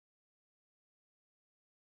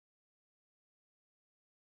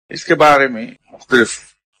اس کے بارے میں مختلف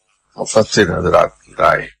مفسر حضرات کی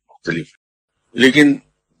رائے مختلف، لیکن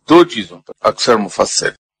دو چیزوں پر اکثر مفسر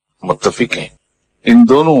متفق ہیں۔ ان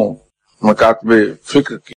دونوں مکاتب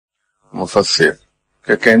فکر کے مفسر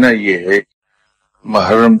کا کہنا یہ ہے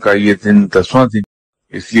محرم کا یہ دن 10واں دن،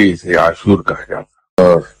 اس لیے اسے عاشور کہا جاتا ہے،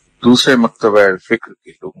 اور دوسرے مکتبہ فکر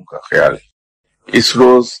کے لوگوں کا خیال ہے اس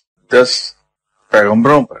روز 10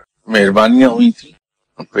 پیغمبروں پر مہربانیاں ہوئی تھیں،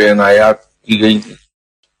 ان پہ عنایات کی گئی تھی،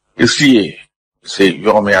 اس لیے اسے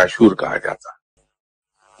یوم عاشور کہا جاتا ہے۔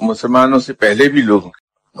 مسلمانوں سے پہلے بھی لوگ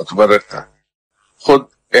متبرک تھا، خود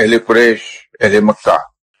اہل قریش، اہل مکہ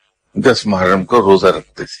 10 محرم کو روزہ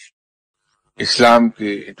رکھتے تھے۔ اسلام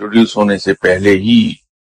کے انٹروڈیوس ہونے سے پہلے ہی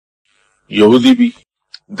یہودی بھی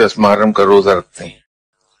 10 محرم کا روزہ رکھتے ہیں۔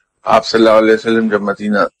 آپ صلی اللہ علیہ وسلم جب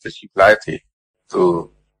مدینہ تشریف لائے تھے تو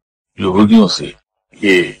یہودیوں سے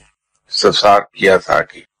یہ استفسار کیا تھا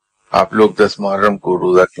کہ آپ لوگ 10 محرم کو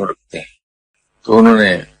روزہ کیوں رکھتے ہیں؟ تو انہوں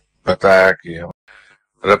نے بتایا کہ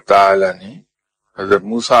رب تعالی نے حضرت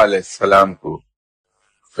موسیٰ علیہ السلام کو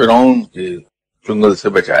فرعون کے چنگل سے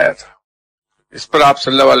بچایا تھا۔ اس پر آپ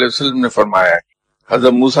صلی اللہ علیہ وسلم نے فرمایا کہ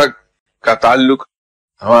حضرت موسیٰ کا تعلق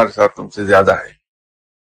ہمارے ساتھ تم سے زیادہ ہے،